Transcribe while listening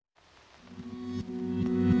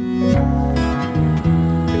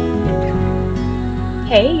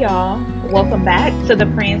Hey y'all, welcome back to the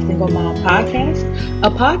Praying Single Mom podcast, a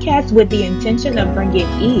podcast with the intention of bringing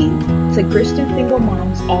ease to Christian single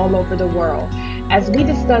moms all over the world as we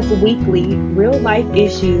discuss weekly real life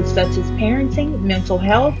issues such as parenting, mental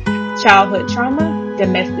health, childhood trauma,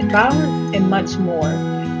 domestic violence, and much more.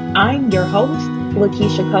 I'm your host,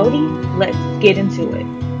 Lakeisha Cody. Let's get into it.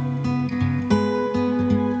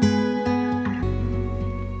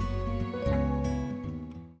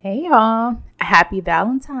 Hey y'all, happy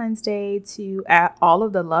Valentine's Day to all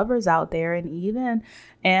of the lovers out there, and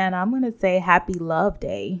I'm going to say happy love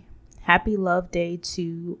day. Happy love day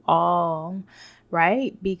to all,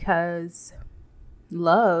 right? Because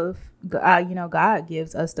love, God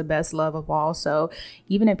gives us the best love of all. So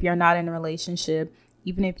even if you're not in a relationship,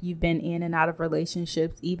 even if you've been in and out of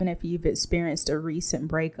relationships, even if you've experienced a recent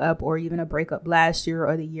breakup or even a breakup last year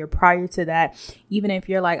or the year prior to that, even if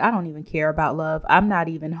you're like, I don't even care about love, I'm not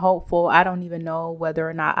even hopeful, I don't even know whether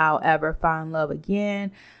or not I'll ever find love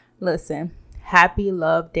again. Listen, happy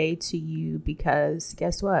love day to you, because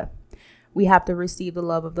guess what? We have to receive the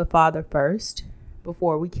love of the Father first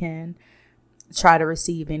before we can try to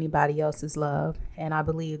receive anybody else's love. And I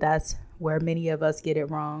believe that's where many of us get it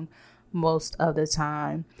wrong most of the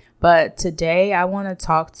time. But today I want to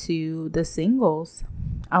talk to the singles.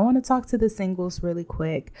 Really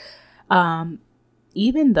quick.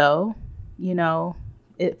 Even though,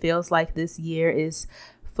 it feels like this year is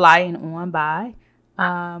flying on by,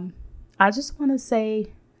 I just want to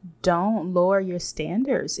say, don't lower your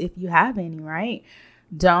standards if you have any, right?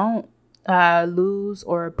 Don't lose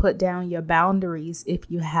or put down your boundaries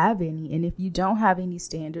if you have any. And if you don't have any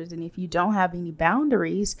standards and if you don't have any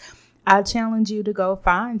boundaries, I challenge you to go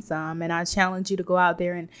find some, and I challenge you to go out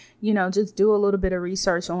there and, just do a little bit of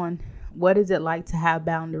research on what is it like to have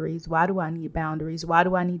boundaries? Why do I need boundaries? Why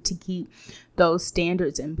do I need to keep those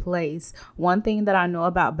standards in place? One thing that I know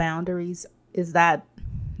about boundaries is that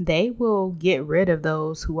they will get rid of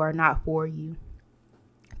those who are not for you.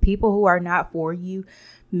 People who are not for you,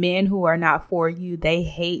 men who are not for you, they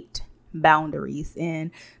hate boundaries, and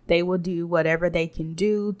they will do whatever they can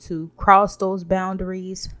do to cross those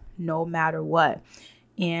boundaries, no matter what.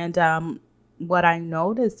 And what I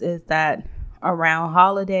noticed is that around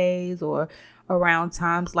holidays or around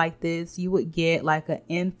times like this, you would get like an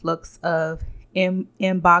influx of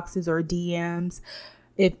inboxes or DMs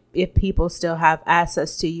if people still have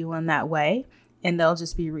access to you in that way. And they'll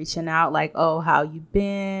just be reaching out like, oh, how you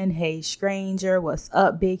been? Hey, stranger, what's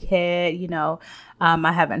up, big head?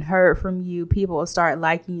 I haven't heard from you. People will start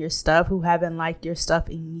liking your stuff who haven't liked your stuff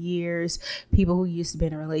in years. People who used to be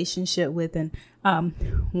in a relationship with. And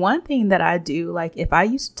one thing that I do, like if I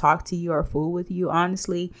used to talk to you or fool with you,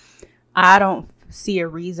 honestly, I don't see a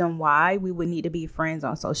reason why we would need to be friends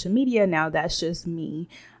on social media. Now, that's just me.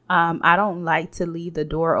 I don't like to leave the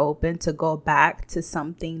door open to go back to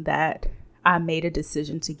something that I made a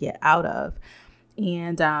decision to get out of.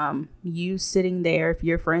 And you sitting there, if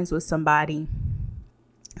you're friends with somebody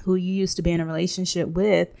who you used to be in a relationship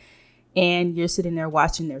with, and you're sitting there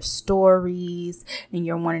watching their stories, and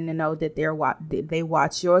you're wanting to know that did they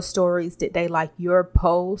watch your stories? Did they like your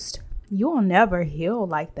post? You'll never heal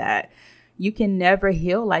like that. You can never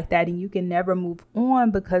heal like that, and you can never move on,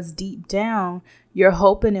 because deep down, you're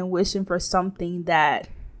hoping and wishing for something that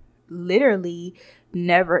literally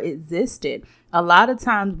never existed. A lot of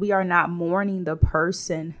times we are not mourning the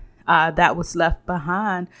person that was left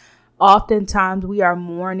behind. Oftentimes we are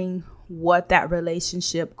mourning what that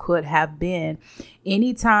relationship could have been.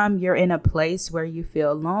 Anytime you're in a place where you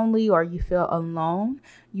feel lonely or you feel alone,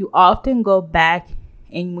 you often go back,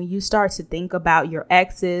 and when you start to think about your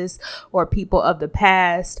exes or people of the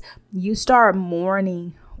past, you start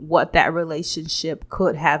mourning what that relationship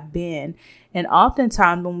could have been. And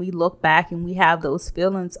oftentimes when we look back and we have those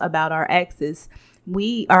feelings about our exes,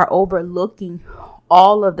 we are overlooking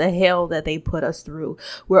all of the hell that they put us through.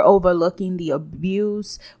 We're overlooking the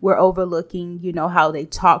abuse. We're overlooking, how they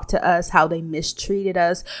talked to us, how they mistreated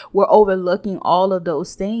us. We're overlooking all of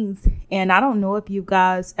those things. And I don't know if you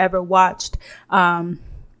guys ever watched, I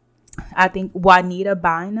think Juanita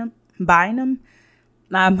Bynum.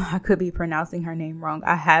 I could be pronouncing her name wrong.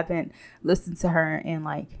 I haven't listened to her in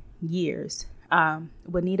like years.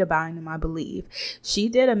 Juanita Bynum, I believe. She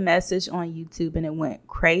did a message on YouTube and it went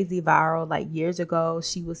crazy viral like years ago.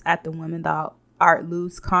 She was at the Women That Art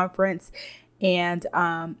Lose conference, and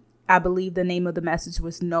I believe the name of the message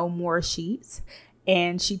was No More Sheets.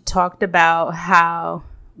 And she talked about how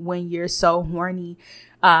when you're so horny,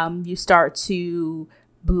 you start to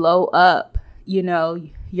blow up,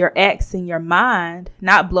 your ex in your mind,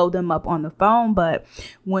 not blow them up on the phone, but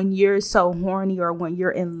when you're so horny or when you're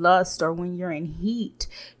in lust or when you're in heat,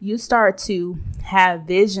 you start to have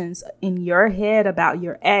visions in your head about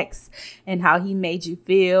your ex and how he made you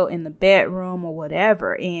feel in the bedroom or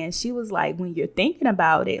whatever. And she was like, when you're thinking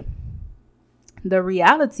about it, the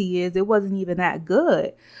reality is it wasn't even that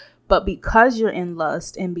good. But because you're in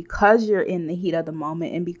lust and because you're in the heat of the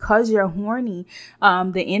moment and because you're horny,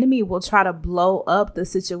 the enemy will try to blow up the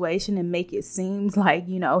situation and make it seem like,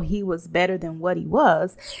 he was better than what he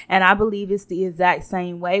was. And I believe it's the exact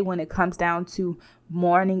same way when it comes down to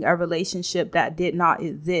mourning a relationship that did not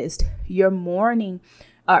exist. You're mourning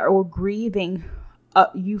or grieving.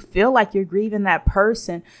 You feel like you're grieving that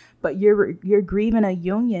person, but you're grieving a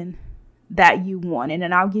union that you wanted.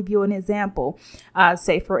 And I'll give you an example.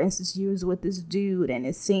 Say, for instance, you was with this dude and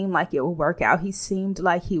it seemed like it would work out. He seemed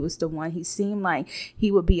like he was the one. He seemed like he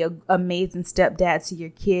would be an amazing stepdad to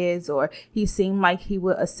your kids, or he seemed like he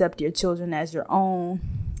would accept your children as your own.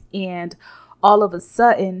 And all of a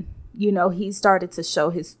sudden, he started to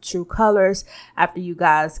show his true colors after you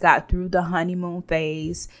guys got through the honeymoon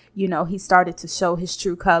phase. He started to show his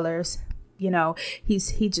true colors.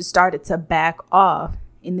 He just started to back off.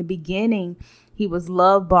 In the beginning, he was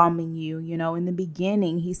love bombing you. In the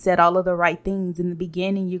beginning, he said all of the right things. In the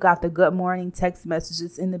beginning, you got the good morning text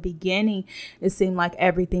messages. In the beginning, it seemed like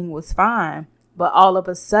everything was fine. But all of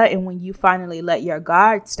a sudden, when you finally let your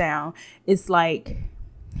guards down, it's like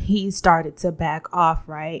he started to back off,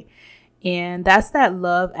 right? And that's that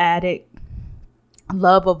love addict,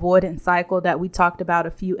 love avoidance cycle that we talked about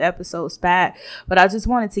a few episodes back. But I just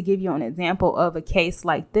wanted to give you an example of a case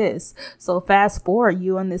like this. So fast forward,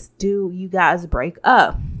 you and this dude, you guys break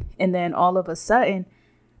up. And then all of a sudden,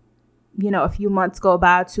 a few months go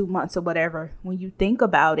by, 2 months or whatever. When you think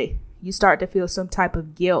about it, you start to feel some type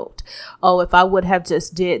of guilt. Oh, if I would have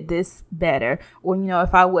just did this better, or,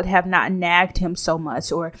 if I would have not nagged him so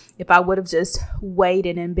much, or if I would have just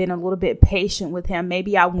waited and been a little bit patient with him,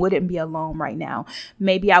 maybe I wouldn't be alone right now.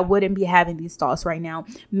 Maybe I wouldn't be having these thoughts right now.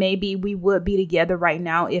 Maybe we would be together right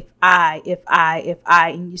now if I,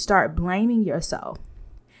 and you start blaming yourself.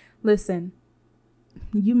 Listen,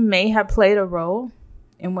 you may have played a role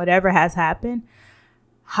in whatever has happened.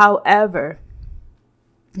 However,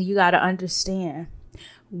 you got to understand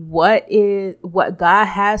what God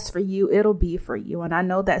has for you. It'll be for you. And I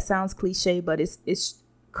know that sounds cliche, but it's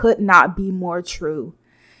could not be more true.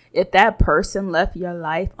 If that person left your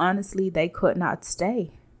life, honestly, they could not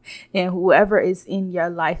stay. And whoever is in your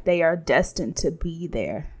life, they are destined to be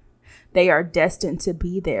there. They are destined to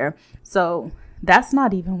be there. So that's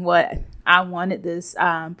not even what I wanted this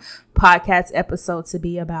podcast episode to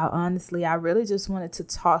be about. Honestly, I really just wanted to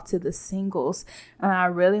talk to the singles. And I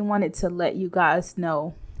really wanted to let you guys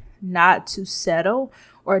know not to settle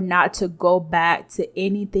or not to go back to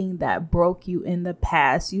anything that broke you in the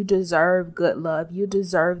past. You deserve good love. You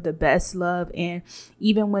deserve the best love. And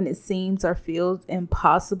even when it seems or feels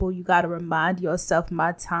impossible, you got to remind yourself,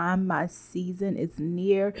 my time, my season is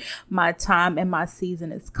near. My time and my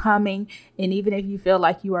season is coming. And even if you feel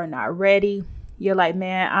like you are not ready, you're like,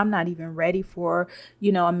 man, I'm not even ready for,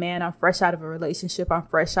 a man. I'm fresh out of a relationship. I'm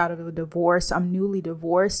fresh out of a divorce. I'm newly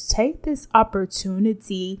divorced. Take this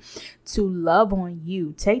opportunity to love on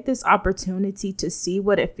you. Take this opportunity to see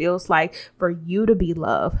what it feels like for you to be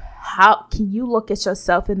loved. How can you look at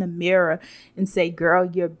yourself in the mirror and say, girl,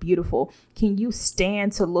 you're beautiful? Can you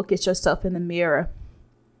stand to look at yourself in the mirror?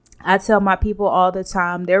 I tell my people all the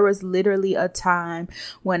time, there was literally a time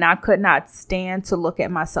when I could not stand to look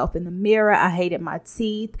at myself in the mirror. I hated my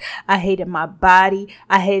teeth. I hated my body.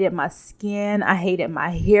 I hated my skin. I hated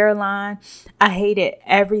my hairline. I hated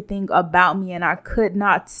everything about me. And I could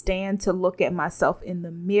not stand to look at myself in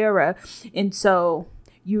the mirror. And so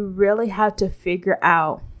you really have to figure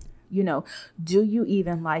out, do you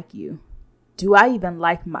even like you? Do I even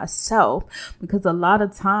like myself? Because a lot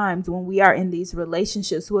of times when we are in these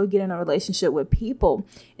relationships, we'll get in a relationship with people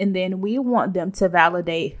and then we want them to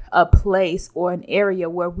validate a place or an area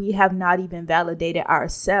where we have not even validated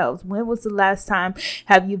ourselves. When was the last time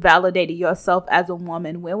have you validated yourself as a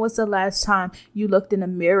woman? When was the last time you looked in the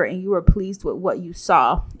mirror and you were pleased with what you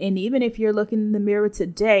saw? And even if you're looking in the mirror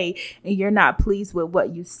today and you're not pleased with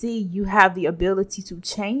what you see, you have the ability to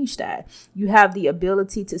change that. You have the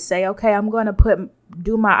ability to say, okay, I'm going to to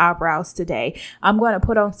do my eyebrows today. I'm going to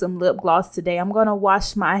put on some lip gloss today. I'm going to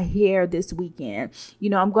wash my hair this weekend.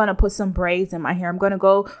 I'm going to put some braids in my hair. I'm going to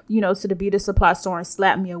go, to the beauty supply store and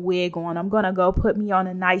slap me a wig on. I'm going to go put me on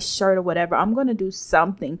a nice shirt or whatever. I'm going to do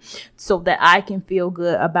something so that I can feel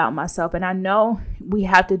good about myself. And I know we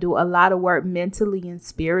have to do a lot of work mentally and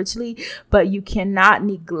spiritually, but you cannot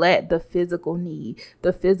neglect the physical need,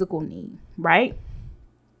 right?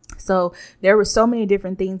 So there were so many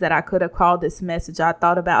different things that I could have called this message. I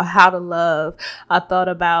thought about how to love. I thought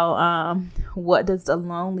about what does the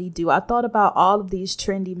lonely do. I thought about all of these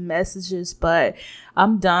trendy messages, but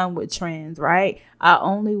I'm done with trends, right? I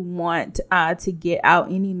only want to get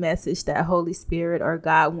out any message that Holy Spirit or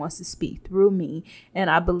God wants to speak through me.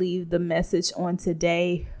 And I believe the message on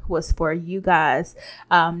today was for you guys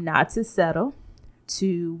not to settle,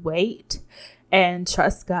 to wait and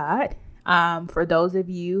trust God. For those of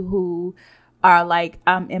you who are like,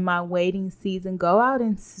 I'm in my waiting season, go out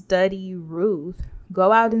and study Ruth.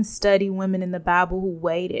 Go out and study women in the Bible who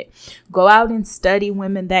waited. Go out and study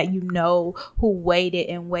women that who waited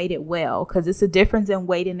and waited well. Because it's a difference in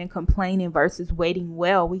waiting and complaining versus waiting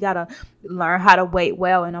well. We got to learn how to wait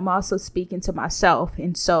well. And I'm also speaking to myself.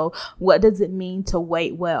 And so what does it mean to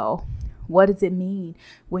wait well? What does it mean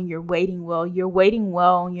when you're waiting well? You're waiting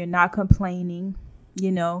well and you're not complaining.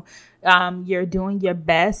 You're doing your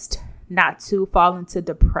best not to fall into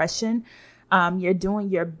depression. You're doing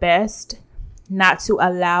your best not to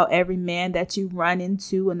allow every man that you run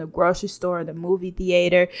into in the grocery store or the movie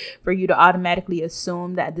theater for you to automatically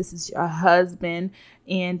assume that this is your husband.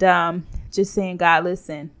 And just saying, God,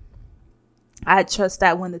 listen, I trust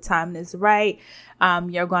that when the time is right,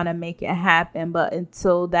 you're going to make it happen. But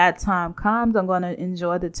until that time comes, I'm going to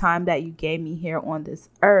enjoy the time that you gave me here on this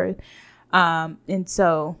earth. And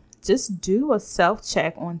so just do a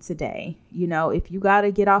self-check on today. If you got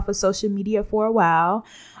to get off of social media for a while,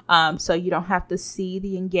 so you don't have to see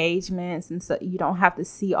the engagements and so you don't have to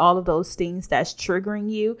see all of those things that's triggering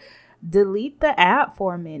you, delete the app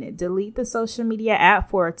for a minute, delete the social media app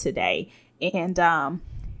for today, and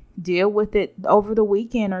deal with it over the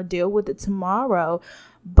weekend or deal with it tomorrow.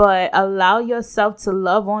 But allow yourself to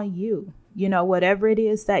love on you. Whatever it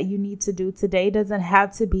is that you need to do today doesn't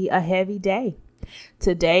have to be a heavy day.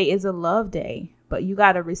 Today is a love day, but you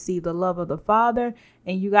got to receive the love of the Father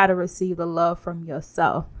and you got to receive the love from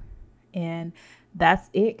yourself. And that's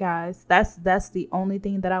it, guys. That's the only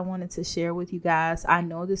thing that I wanted to share with you guys. I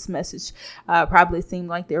know this message probably seemed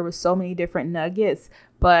like there were so many different nuggets,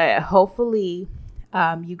 but hopefully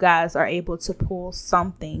you guys are able to pull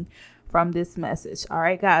something from this message. All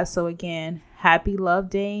right, guys. So again, happy Love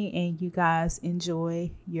Day, and you guys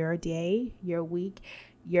enjoy your day, your week,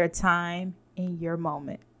 your time, and your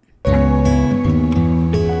moment.